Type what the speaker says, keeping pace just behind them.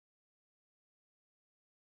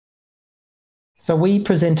So we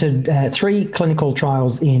presented 3 clinical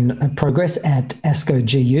trials in progress at ASCO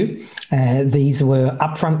GU. These were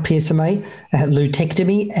UpFrontPSMA,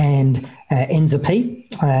 Lutectomy, and ENZA-p.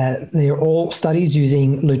 They're all studies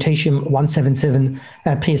using lutetium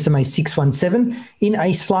 177-PSMA-617 in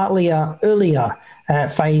a slightly earlier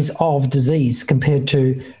phase of disease compared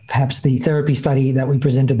to perhaps the therapy study that we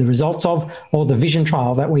presented the results of, or the VISION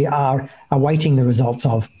trial that we are awaiting the results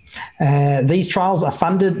of. These trials are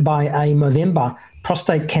funded by a Movember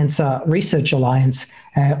Prostate Cancer Research Alliance,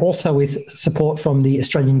 also with support from the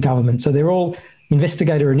Australian government. So they're all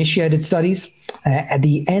investigator-initiated studies.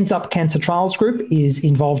 The Nzp Cancer Trials Group is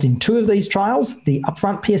involved in 2 of these trials, the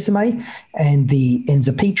UpFrontPSMA and the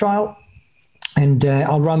Nzp Trial. And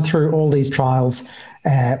I'll run through all these trials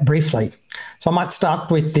briefly. So I might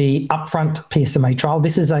start with the UpFrontPSMA trial.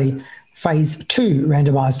 This is a Phase II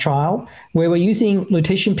randomized trial where we're using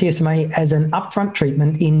lutetium PSMA as an upfront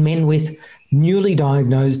treatment in men with newly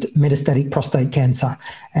diagnosed metastatic prostate cancer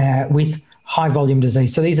with high volume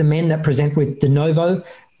disease. So these are men that present with de novo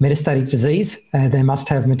metastatic disease. They must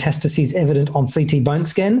have metastases evident on CT bone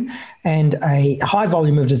scan and a high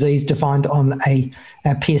volume of disease defined on a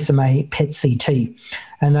PSMA PET CT.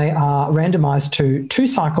 And they are randomized to 2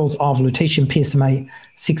 cycles of lutetium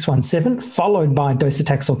PSMA-617 followed by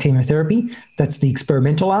docetaxel chemotherapy. That's the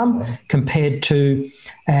experimental arm compared to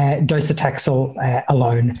docetaxel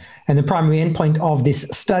alone. And the primary endpoint of this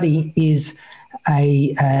study is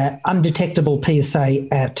a undetectable PSA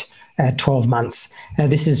at 12 months.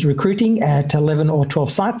 This is recruiting at 11 or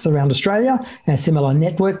 12 sites around Australia, a similar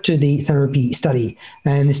network to the therapy study.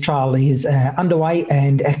 And this trial is underway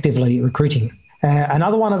and actively recruiting.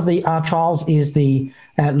 Another one of the trials is the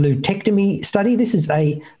Lutectomy Study. This is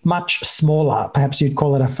a much smaller, perhaps you'd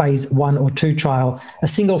call it a Phase I or II trial, a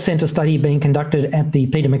single centre study being conducted at the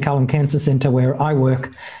MacCallum Cancer Centre where I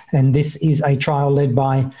work. And this is a trial led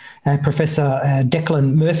by Professor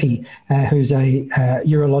Declan Murphy, who's a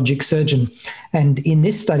urologic surgeon. And in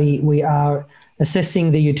this study, we are assessing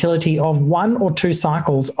the utility of 1 or 2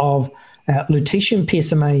 cycles of lutetium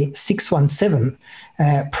PSMA-617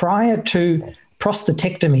 prior to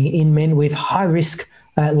prostatectomy in men with high-risk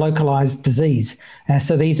localized disease.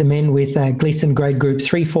 So these are men with Gleason grade group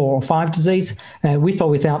 3, 4, or 5 disease, with or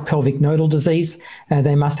without pelvic nodal disease.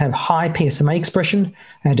 They must have high PSMA expression,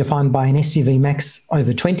 defined by an SUV max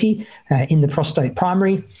over 20 in the prostate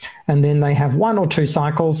primary. And then they have 1 or 2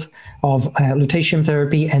 cycles of lutetium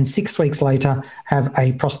therapy and 6 weeks later have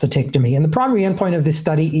a prostatectomy. And the primary endpoint of this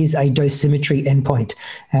study is a dosimetry endpoint.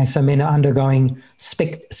 So men are undergoing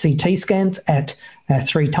SPECT CT scans at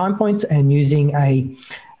 3 time points, and using a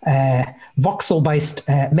voxel-based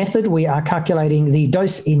method, we are calculating the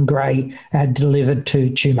dose in grey delivered to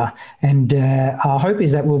tumour. And our hope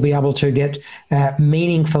is that we'll be able to get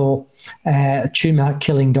meaningful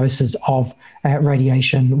tumour-killing doses of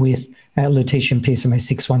radiation with lutetium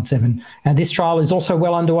PSMA-617. This trial is also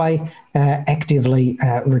well underway, actively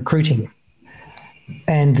recruiting.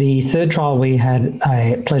 And the third trial we had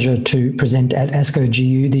a pleasure to present at ASCO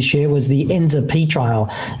GU this year was the ENZA-p trial.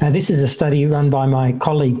 This is a study run by my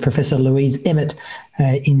colleague, Professor Louise Emmett,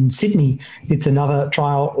 in Sydney. It's another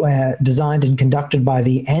trial designed and conducted by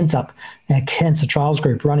the ANZP Cancer Trials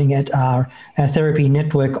Group, running at our therapy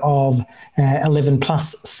network of 11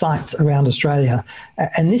 plus sites around Australia.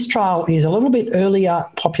 And this trial is a little bit earlier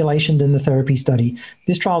population than the therapy study.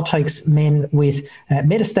 This trial takes men with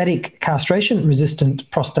metastatic castration-resistant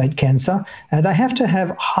prostate cancer. They have to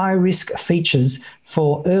have high-risk features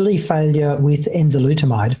for early failure with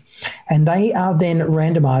enzalutamide. And they are then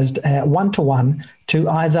randomized 1-to-1 to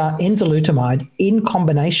either enzalutamide in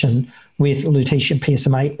combination with lutetium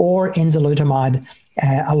PSMA or enzalutamide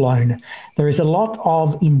alone. There is a lot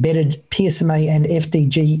of embedded PSMA and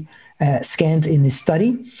FDG scans in this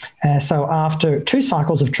study. So after 2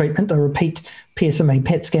 cycles of treatment, a repeat PSMA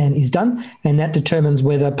PET scan is done, and that determines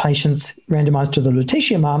whether patients randomized to the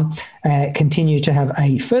lutetium arm continue to have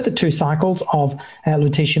a further 2 cycles of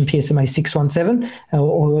lutetium PSMA-617,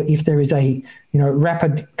 or if there is a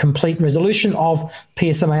rapid complete resolution of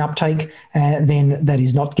PSMA uptake, then that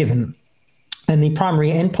is not given. And the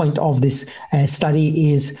primary endpoint of this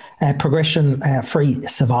study is progression-free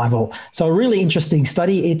survival. So a really interesting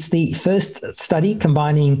study. It's the first study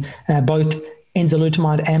combining both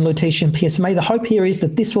enzalutamide and lutetium PSMA. The hope here is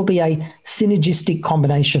that this will be a synergistic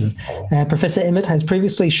combination. Professor Emmett has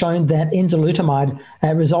previously shown that enzalutamide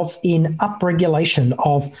results in upregulation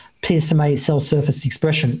of PSMA cell surface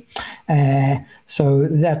expression. So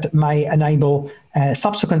that may enable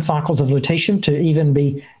subsequent cycles of lutetium to even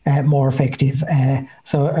be more effective.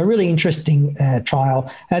 So a really interesting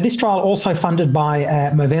trial. This trial also funded by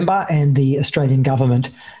Movember and the Australian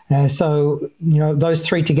government. So, those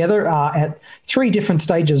three together are at three different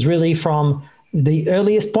stages, really, from the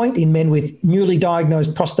earliest point in men with newly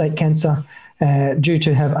diagnosed prostate cancer due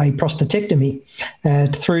to have a prostatectomy,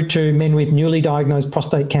 through to men with newly diagnosed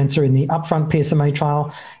prostate cancer in the UpFrontPSMA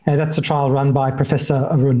trial. That's a trial run by Professor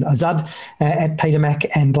Arun Azad at Peter Mac,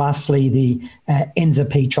 and lastly, the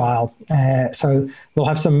ENZA-p trial. So we'll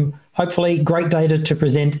have some, hopefully, great data to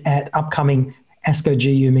present at upcoming ASCO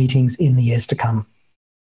GU meetings in the years to come.